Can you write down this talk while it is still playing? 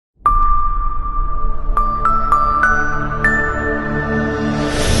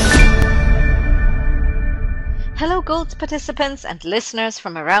Hello, Gold participants and listeners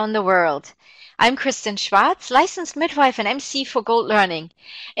from around the world. I'm Kristen Schwartz, licensed midwife and MC for Gold Learning.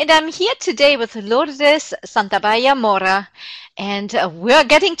 And I'm here today with Lourdes Santaballa Mora. And we're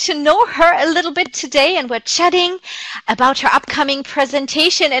getting to know her a little bit today, and we're chatting about her upcoming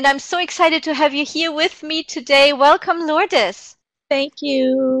presentation. And I'm so excited to have you here with me today. Welcome, Lourdes. Thank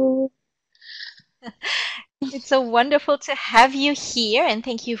you. It's so wonderful to have you here, and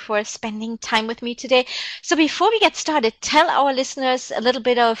thank you for spending time with me today. So before we get started, tell our listeners a little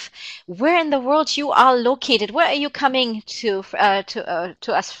bit of where in the world you are located. Where are you coming to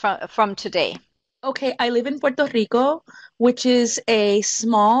us from today? Okay, I live in Puerto Rico, which is a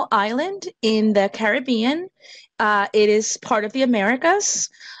small island in the Caribbean. It is part of the Americas.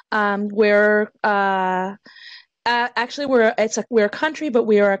 We're actually we're a country, but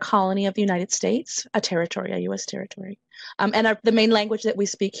we are a colony of the United States, a territory, a U.S. territory. And the main language that we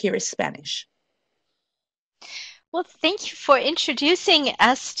speak here is Spanish. Well, thank you for introducing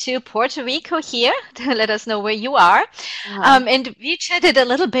us to Puerto Rico here to let us know where you are. And we chatted a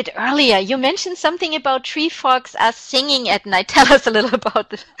little bit earlier. You mentioned something about tree frogs as singing at night. Tell us a little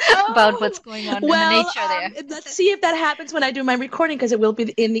about about what's going on in the nature there. Let's see if that happens when I do my recording, because it will be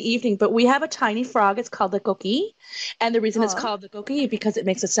in the evening. But we have a tiny frog. It's called the coqui. And the reason it's Oh. called the coqui is because it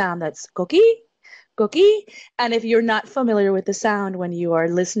makes a sound that's coqui, coqui. And if you're not familiar with the sound when you are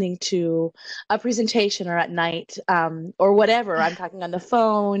listening to a presentation or at night, or whatever, I'm talking on the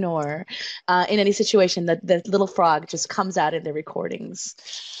phone or in any situation, the little frog just comes out in the recordings.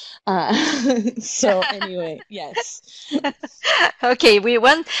 Uh, so anyway, yes. Okay, we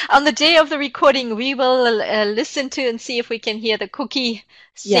want on the day of the recording, we will listen to and see if we can hear the cookie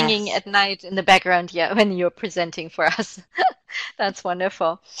singing Yes. at night in the background, yeah, when you're presenting for us. That's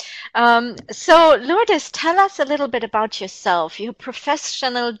wonderful. So, Lourdes, tell us a little bit about yourself, your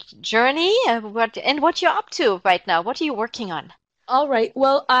professional journey, what you're up to right now. What are you working on? All right.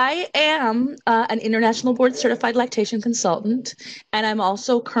 Well, I am an international board certified lactation consultant, and I'm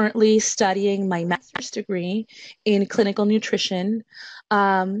also currently studying my master's degree in clinical nutrition.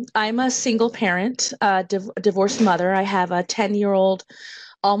 I'm a single parent, divorced mother. I have a 10-year-old,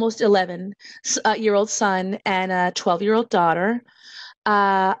 almost 11-year-old son and a 12-year-old daughter.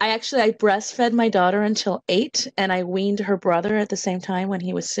 I breastfed my daughter until 8, and I weaned her brother at the same time when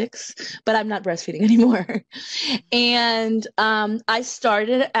he was 6, but I'm not breastfeeding anymore. And I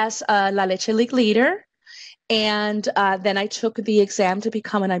started as a La Leche League leader, and then I took the exam to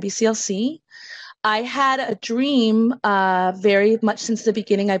become an IBCLC. I had a dream very much since the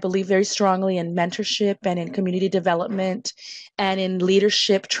beginning. I believe very strongly in mentorship and in community development and in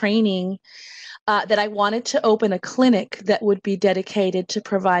leadership training, that I wanted to open a clinic that would be dedicated to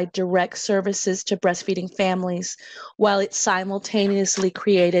provide direct services to breastfeeding families, while it simultaneously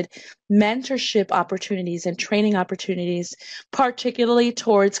created mentorship opportunities and training opportunities, particularly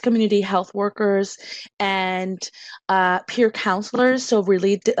towards community health workers and peer counselors. So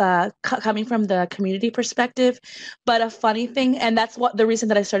really coming from the community perspective. But a funny thing, and that's what the reason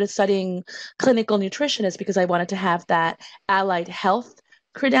that I started studying clinical nutrition is because I wanted to have that allied health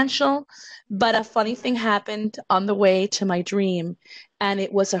credential. But a funny thing happened on the way to my dream, and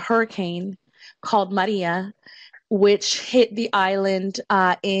it was a hurricane called Maria, which hit the island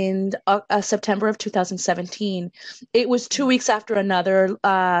in September of 2017. It was 2 weeks after another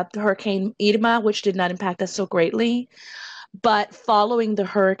Hurricane Irma, which did not impact us so greatly. But following the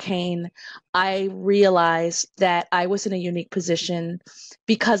hurricane, I realized that I was in a unique position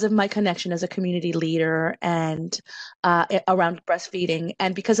because of my connection as a community leader and around breastfeeding,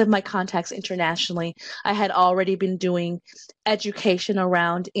 and because of my contacts internationally. I had already been doing education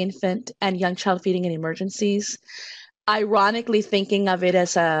around infant and young child feeding in emergencies, ironically thinking of it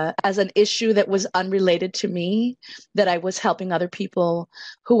as an issue that was unrelated to me, that I was helping other people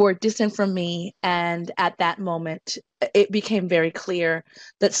who were distant from me. And at that moment, it became very clear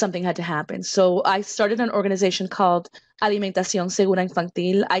that something had to happen. So I started an organization called Alimentación Segura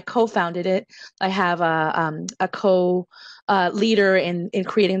Infantil. I co-founded it. I have a co-leader in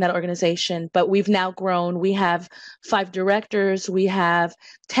creating that organization, but we've now grown. We have 5 directors. We have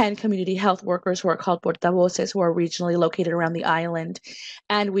 10 community health workers who are called portavoces, who are regionally located around the island.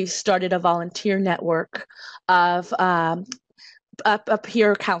 And we've started a volunteer network of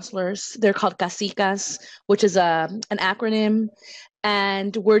peer counselors. They're called casicas, which is an acronym.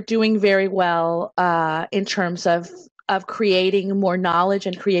 And we're doing very well in terms of creating more knowledge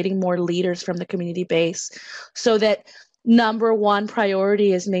and creating more leaders from the community base, so that number one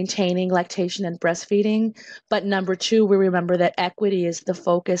priority is maintaining lactation and breastfeeding. But number two, we remember that equity is the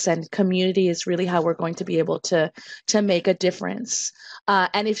focus and community is really how we're going to be able to make a difference.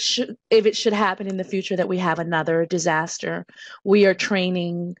 And if it should happen in the future that we have another disaster, we are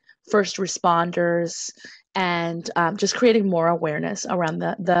training first responders and just creating more awareness around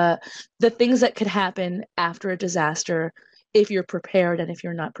the things that could happen after a disaster if you're prepared and if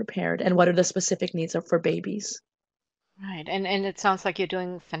you're not prepared, and what are the specific needs for babies. Right, and it sounds like you're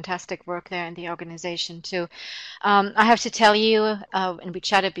doing fantastic work there in the organization too. I have to tell you, and we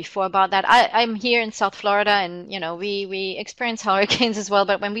chatted before about that. I'm here in South Florida, and we experience hurricanes as well.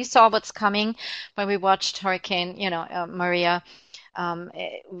 But when we saw what's coming, when we watched Hurricane, Maria,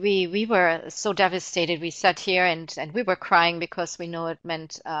 we were so devastated. We sat here and we were crying because we know it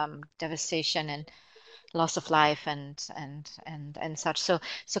meant devastation and loss of life and such. So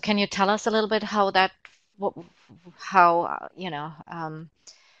can you tell us a little bit how that what how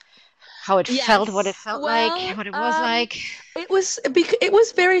how it felt, what it Yes. felt like, Well, what it was like? it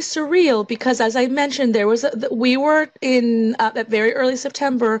was very surreal because, as I mentioned, we were in at very early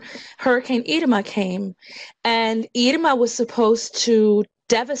September. Hurricane Irma came, and Irma was supposed to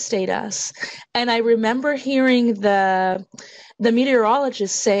devastate us. And I remember hearing the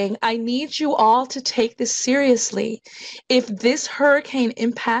meteorologist saying, "I need you all to take this seriously. If this hurricane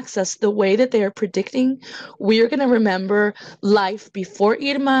impacts us the way that they are predicting, we are going to remember life before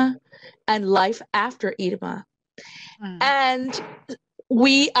Irma and life after Irma." Mm, And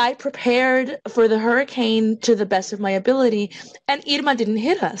I prepared for the hurricane to the best of my ability, and Irma didn't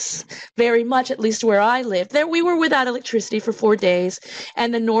hit us very much, at least where I lived. There, we were without electricity for 4 days,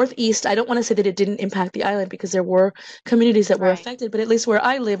 and the Northeast, I don't want to say that it didn't impact the island because there were communities that were right. affected, but at least where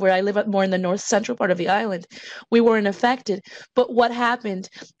I live up more in the north central part of the island, we weren't affected. But what happened?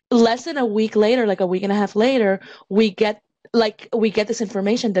 Less than a week later, like a week and a half later, we get this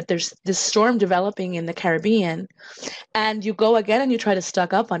information that there's this storm developing in the Caribbean, and you go again and you try to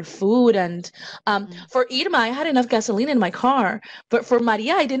stock up on food. And Mm, for Irma, I had enough gasoline in my car, but for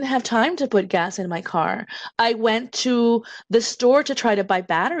Maria, I didn't have time to put gas in my car. I went to the store to try to buy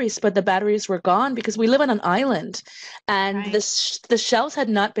batteries, but the batteries were gone because we live on an island, and right. the shelves had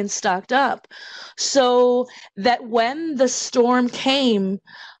not been stocked up. So that when the storm came,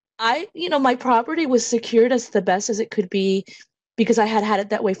 my property was secured as the best as it could be because I had had it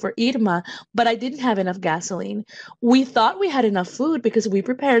that way for Irma, but I didn't have enough gasoline. We thought we had enough food because we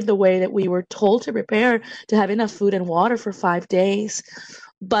prepared the way that we were told to prepare, to have enough food and water for 5 days,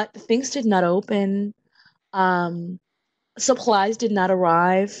 but things did not open. Um, Supplies did not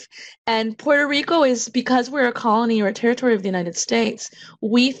arrive. And Puerto Rico is, because we're a colony or a territory of the United States,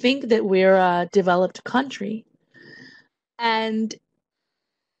 we think that we're a developed country. And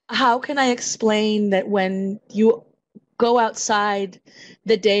how can I explain that when you go outside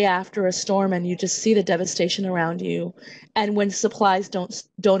the day after a storm and you just see the devastation around you, and when supplies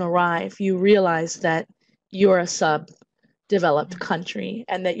don't arrive, you realize that you're a subdeveloped Mm, country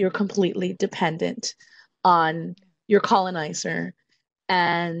and that you're completely dependent on your colonizer.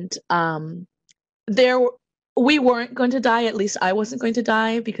 And there we weren't going to die, at least I wasn't going to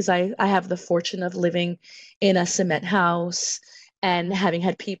die, because I have the fortune of living in a cement house and mm, having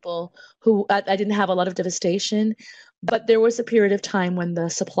had people who I didn't have a lot of devastation, but there was a period of time when the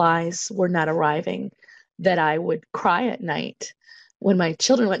supplies were not arriving that I would cry at night when my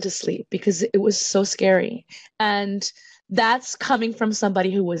children went to sleep because it was so scary. And that's coming from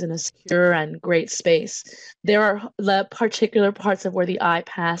somebody who was in a secure and great space. There are the particular parts of where the eye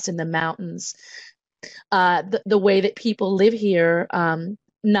passed in the mountains, the way that people live here.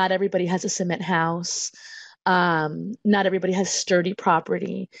 Not everybody has a cement house. Not everybody has sturdy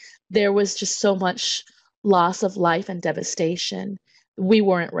property. There was just so much loss of life and devastation. We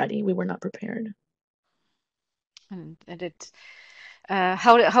weren't ready. We were not prepared. and it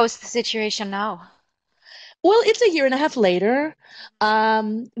how's the situation now? Well, it's a year and a half later.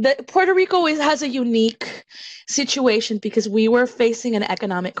 The Puerto Rico has a unique situation because we were facing an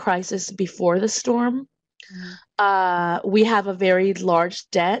economic crisis before the storm. Mm, We have a very large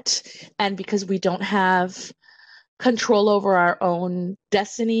debt, and because we don't have control over our own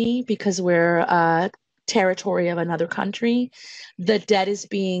destiny, because we're a territory of another country, the debt is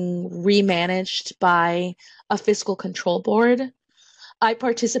being remanaged by a fiscal control board. I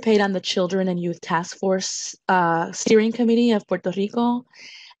participate on the Children and Youth Task Force Steering Committee of Puerto Rico,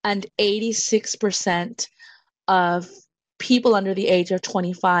 and 86% of people under the age of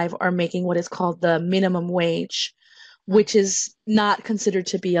 25 are making what is called the minimum wage, mm, which is not considered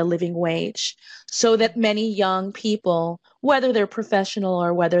to be a living wage. So that many young people, whether they're professional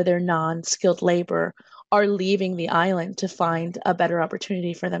or whether they're non-skilled labor, are leaving the island to find a better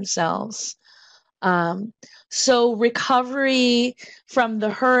opportunity for themselves. Um, so recovery from the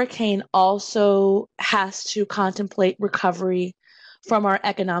hurricane also has to contemplate recovery from our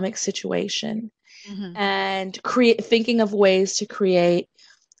economic situation Hmm. and create thinking of ways to create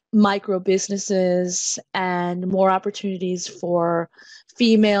micro businesses and more opportunities for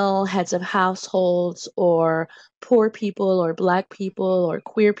female heads of households or poor people or black people or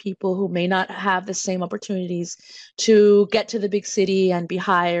queer people who may not have the same opportunities to get to the big city and be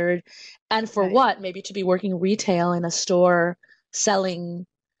hired. And for Right. what? Maybe to be working retail in a store selling,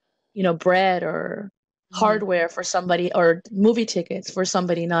 bread or Hmm. hardware for somebody or movie tickets for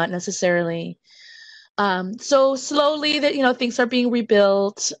somebody not necessarily so slowly that things are being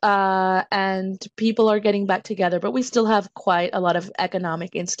rebuilt and people are getting back together, but we still have quite a lot of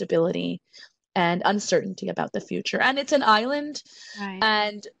economic instability and uncertainty about the future. And it's an island, Right.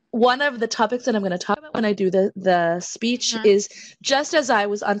 and one of the topics that I'm going to talk about when I do the speech Hmm. is just as I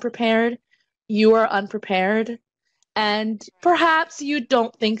was unprepared, you are unprepared. And perhaps you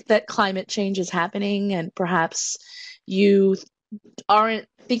don't think that climate change is happening, and perhaps you aren't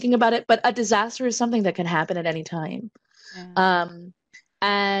thinking about it, but a disaster is something that can happen at any time. Yeah. Um,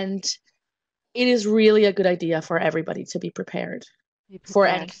 and it is really a good idea for everybody to be prepared Be for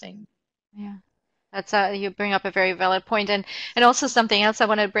prepared. anything. Yeah. That's you bring up a very valid point, and also something else I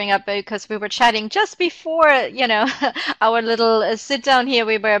want to bring up because we were chatting just before our little sit down here.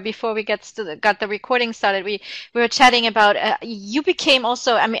 We were before we got the recording started. We were chatting about you became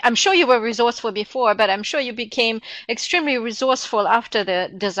also. I mean, I'm sure you were resourceful before, but I'm sure you became extremely resourceful after the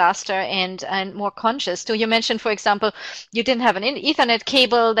disaster and more conscious. So you mentioned, for example, you didn't have an Ethernet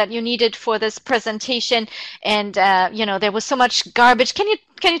cable that you needed for this presentation, and there was so much garbage.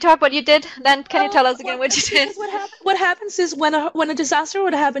 Can you talk what you did then? Can you tell us again what you did? Because what happens is when a disaster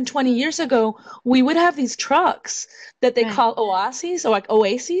would happen 20 years ago, we would have these trucks that they Right. call oases or like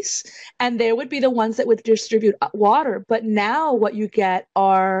oases, and they would be the ones that would distribute water. But now what you get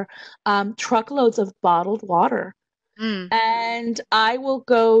are truckloads of bottled water. Mm. And I will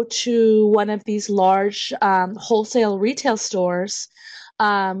go to one of these large wholesale retail stores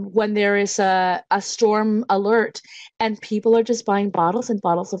when there is a storm alert and people are just buying bottles and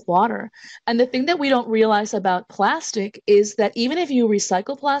bottles of water. And the thing that we don't realize about plastic is that even if you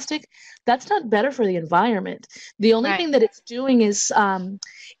recycle plastic, that's not better for the environment. The only Right. thing that it's doing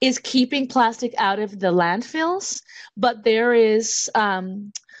is keeping plastic out of the landfills, but there is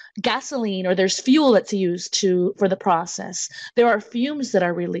gasoline or there's fuel that's used for the process. There are fumes that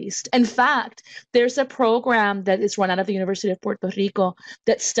are released. In fact, there's a program that is run out of the University of Puerto Rico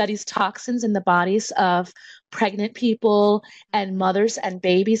that studies toxins in the bodies of pregnant people and mothers and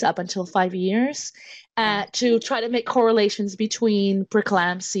babies up until 5 years Wow. to try to make correlations between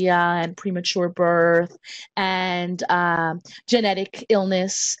preeclampsia and premature birth and genetic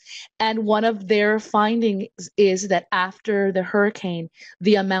illness. And one of their findings is that after the hurricane,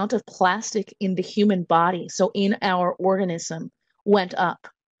 the amount of plastic in the human body, so in our organism, went up.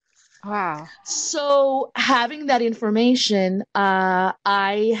 Wow. So, having that information,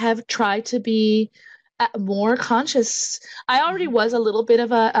 I have tried to be more conscious. I already Hmm. was a little bit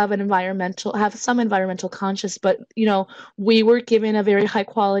of an have some environmental conscious, but we were given a very high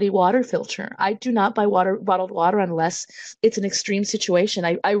quality water filter. I do not buy bottled water unless it's an extreme situation.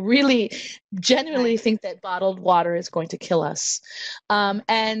 I really genuinely Right. think that bottled water is going to kill us.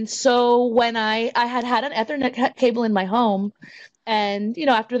 And so when I had an Ethernet cable in my home, and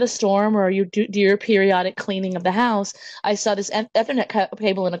after the storm or you do your periodic cleaning of the house, I saw this Ethernet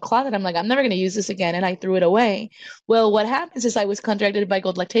cable in a closet. I'm like, I'm never going to use this again, and I threw it away. Well, what happens is I was contracted by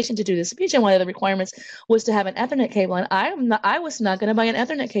Gold Lactation to do this speech, and one of the requirements was to have an Ethernet cable, and I was not going to buy an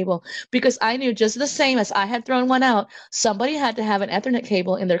Ethernet cable because I knew just the same as I had thrown one out, somebody had to have an Ethernet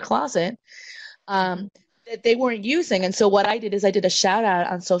cable in their closet Hmm. um, that they weren't using. And so what I did is I did a shout out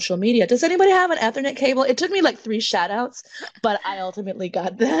on social media. Does anybody have an Ethernet cable? It took me like 3 shout outs, but I ultimately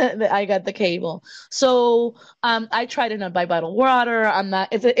got I got the cable. So I try to not buy bottled water. I'm not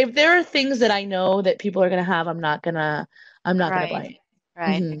if there are things that I know that people are gonna have, I'm not gonna buy Right. it.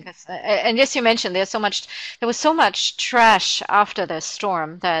 Right. Hmm. Because and yes, you mentioned there was so much trash after the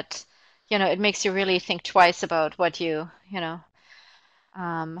storm that it makes you really think twice about what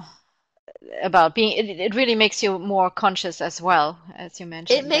um about being, it really makes you more conscious as well, as you It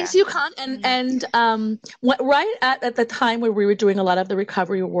mentioned makes there. you right at the time where we were doing a lot of the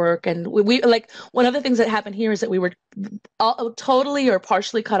recovery work, and we like one of the things that happened here is that we were totally or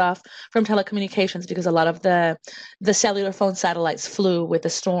partially cut off from telecommunications because a lot of the cellular phone satellites flew with the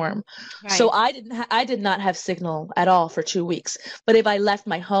storm. So Right. I did not have signal at all for 2 weeks. But if I left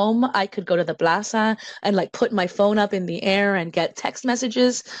my home, I could go to the plaza and like put my phone up in the air and get text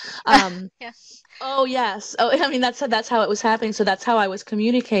messages. Um, Yeah. Oh yes. Oh, I mean that's how it was happening. So that's how I was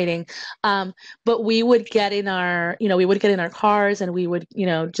communicating. Um, but we would get in our, we would get in our cars and we would,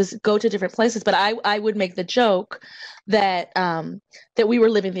 just go to different places. But I would make the joke that that we were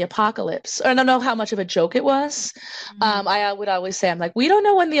living the apocalypse. I don't know how much of a joke it was. Hmm. I would always say, I'm like, we don't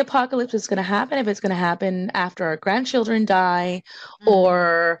know when the apocalypse is going to happen. If it's going to happen after our grandchildren die, Hmm.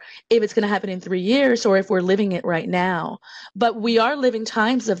 or if it's going to happen in 3 years, or if we're living it right now. But we are living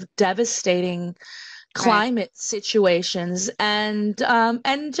times of devastating Right. climate situations and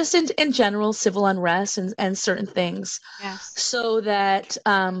just in general civil unrest and certain things Yes. so that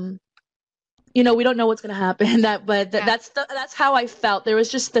we don't know what's going to happen Yeah. that's how I felt. There was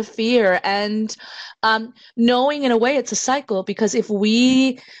just the fear and knowing in a way it's a cycle because if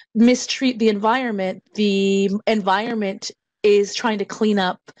we mistreat the environment is trying to clean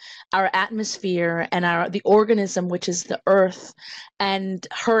up our atmosphere and the organism which is the earth, and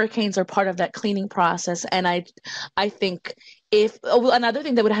hurricanes are part of that cleaning process. And I think if another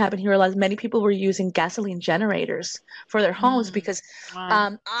thing that would happen here, a lot many people were using gasoline generators for their homes Mm. because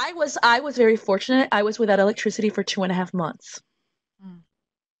Right. I was very fortunate. I was without electricity for 2.5 months. Mm.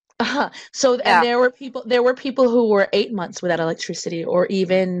 So, and Yeah. there were people who were 8 months without electricity, or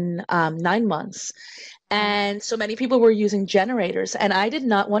even 9 months. Right. And so many people were using generators, and I did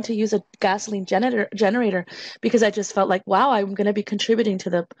not want to use a gasoline generator because I just felt like, wow, I'm going to be contributing to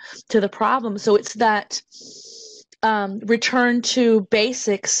the problem. So it's that return to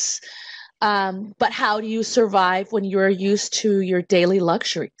basics. But how do you survive when you're used to your daily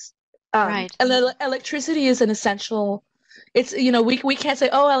luxuries? Right. And electricity is an essential. It's we can't say,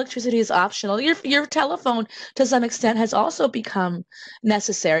 oh, electricity is optional. Your telephone to some extent has also become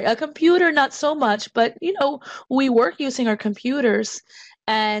necessary. A computer not so much, but we work using our computers.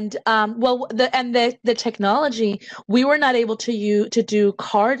 And well, the technology, we were not able to do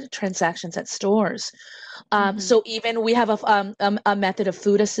card transactions at stores. Hmm. So even we have a method of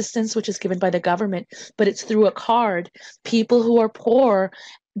food assistance, which is given by the government, but it's through a card. People who are poor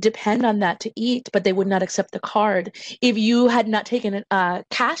depend on that to eat, but they would not accept the card. If you had not taken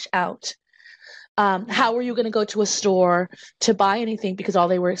cash out, Right. how were you going to go to a store to buy anything because all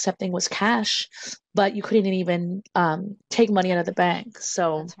they were accepting was cash, but you couldn't even take money out of the bank. So,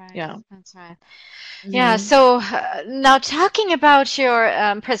 That's right. yeah. That's right. Yeah, Hmm. so now talking about your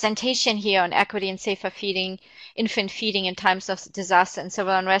presentation here on equity and safer feeding, infant feeding in times of disaster and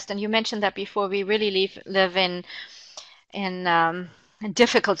civil unrest, and you mentioned that before, we really live in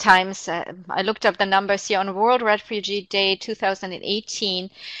difficult times. I looked up the numbers here on World Refugee Day 2018.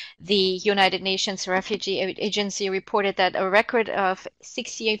 The United Nations Refugee Agency reported that a record of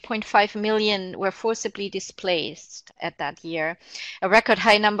 68.5 million were forcibly displaced at that year. A record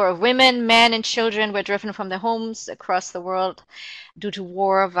high number of women, men, and children were driven from their homes across the world due to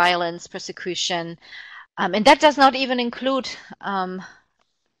war, violence, persecution. And that does not even include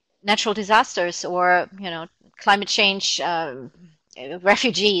natural disasters or, climate change,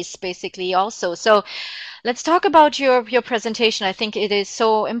 refugees, basically, also. So let's talk about your presentation. I think it is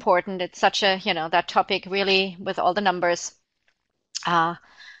so important. It's such a, that topic really with all the numbers. Uh,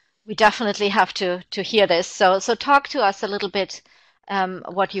 we definitely have to hear this. So talk to us a little bit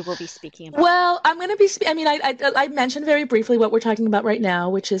what you will be speaking about. Well, I'm going to be. I mean, I mentioned very briefly what we're talking about right now,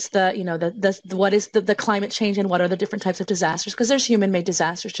 which is what is the climate change and what are the different types of disasters? Because there's human-made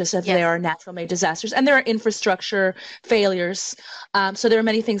disasters, just as there Yes. are natural-made disasters, and there are infrastructure failures. So there are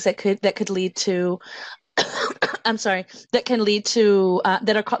many things that could lead to I'm sorry, that can lead to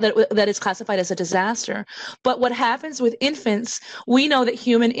that is classified as a disaster. But what happens with infants? We know that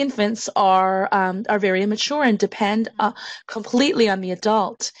human infants are very immature and depend completely on the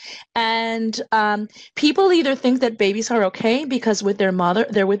adult. And people either think that babies are okay because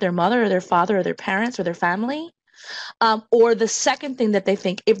they're with their mother or their father or their parents or their family. Or the second thing that they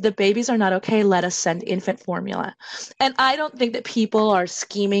think, if the babies are not okay, let us send infant formula. And I don't think that people are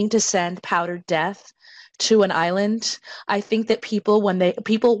scheming to send powdered death to an island. I think that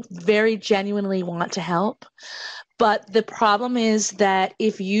people very genuinely want to help. But the problem is that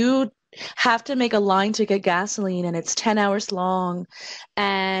if you have to make a line to get gasoline and it's 10 hours long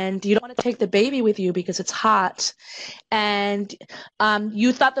and you don't want to take the baby with you because it's hot and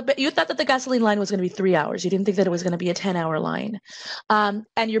you thought that the gasoline line was going to be 3 hours. You didn't think that it was going to be a 10-hour line. And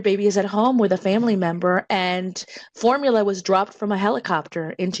your baby is at home with a family member, and formula was dropped from a helicopter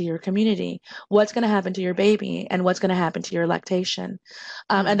into your community. What's going to happen to your baby, and what's going to happen to your lactation?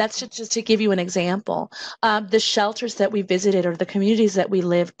 And that's just to give you an example. The shelters that we visited, or the communities that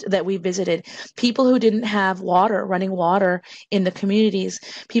we visited, people who didn't have running water in the communities,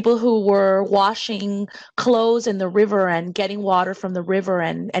 people who were washing clothes in the river and getting water from the river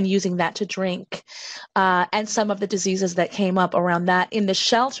and using that to drink, and some of the diseases that came up around that. In the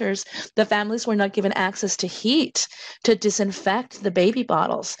shelters, the families were not given access to heat to disinfect the baby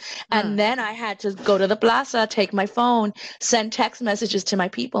bottles. And then I had to go to the plaza, take my phone, send text messages to my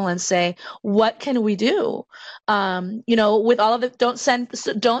people and say, what can we do? With all of it, don't send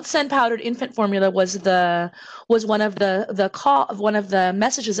powdered infant formula was one of the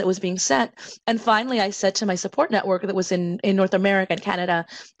messages that was being sent. And finally, I said to my support network that was in North America and Canada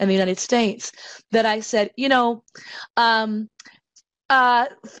and the United States, that I said,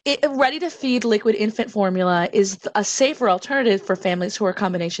 ready to feed liquid infant formula is a safer alternative for families who are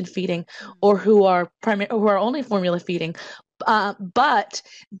combination feeding or who are only formula feeding. But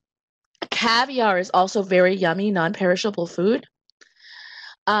caviar is also very yummy, non-perishable food.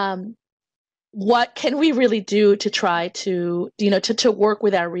 What can we really do to try to work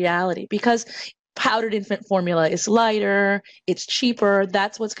with our reality? Because powdered infant formula is lighter, it's cheaper.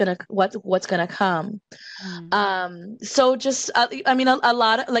 That's what's gonna come. So just a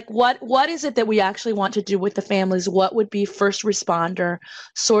lot of what is it that we actually want to do with the families? What would be first responder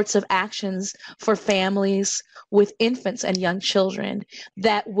sorts of actions for families with infants and young children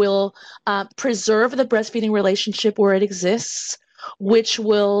that will preserve the breastfeeding relationship where it exists, which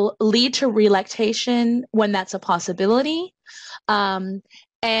will lead to relactation when that's a possibility.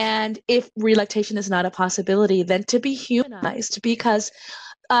 And if relactation is not a possibility, then to be humanized, because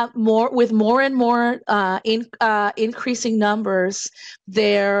more and more increasing numbers,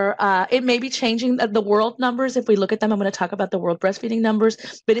 it may be changing the world numbers. If we look at them, I'm going to talk about the world breastfeeding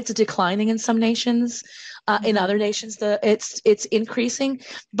numbers, but it's declining in some nations. In other nations, it's increasing.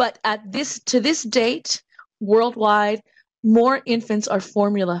 But to this date, worldwide, more infants are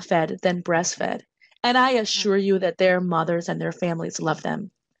formula fed than breastfed. And I assure you that their mothers and their families love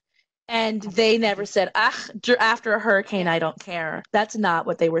them. And they never said, after a hurricane, I don't care. That's not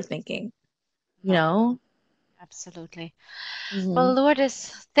what they were thinking, Absolutely. Well,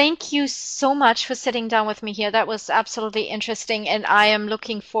 Lourdes, thank you so much for sitting down with me here. That was absolutely interesting. And I am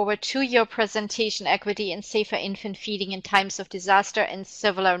looking forward to your presentation, Equity and Safer Infant Feeding in Times of Disaster and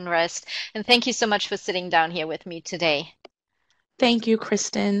Civil Unrest. And thank you so much for sitting down here with me today. Thank you,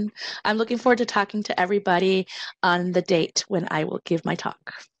 Kristen. I'm looking forward to talking to everybody on the date when I will give my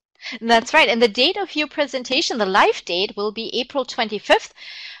talk. That's right. And the date of your presentation, the live date, will be April 25th.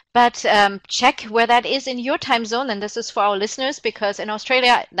 But check where that is in your time zone. And this is for our listeners, because in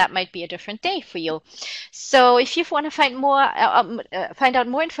Australia, that might be a different day for you. So if you want to find out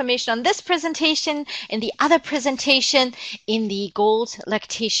more information on this presentation and the other presentation in the Gold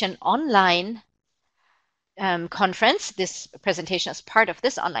Lactation Online conference, this presentation is part of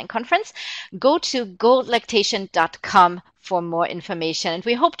this online conference, go to goldlactation.com for more information. And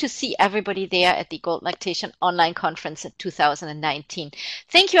we hope to see everybody there at the Gold Lactation Online Conference in 2019.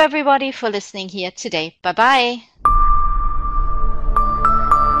 Thank you, everybody, for listening here today. Bye-bye.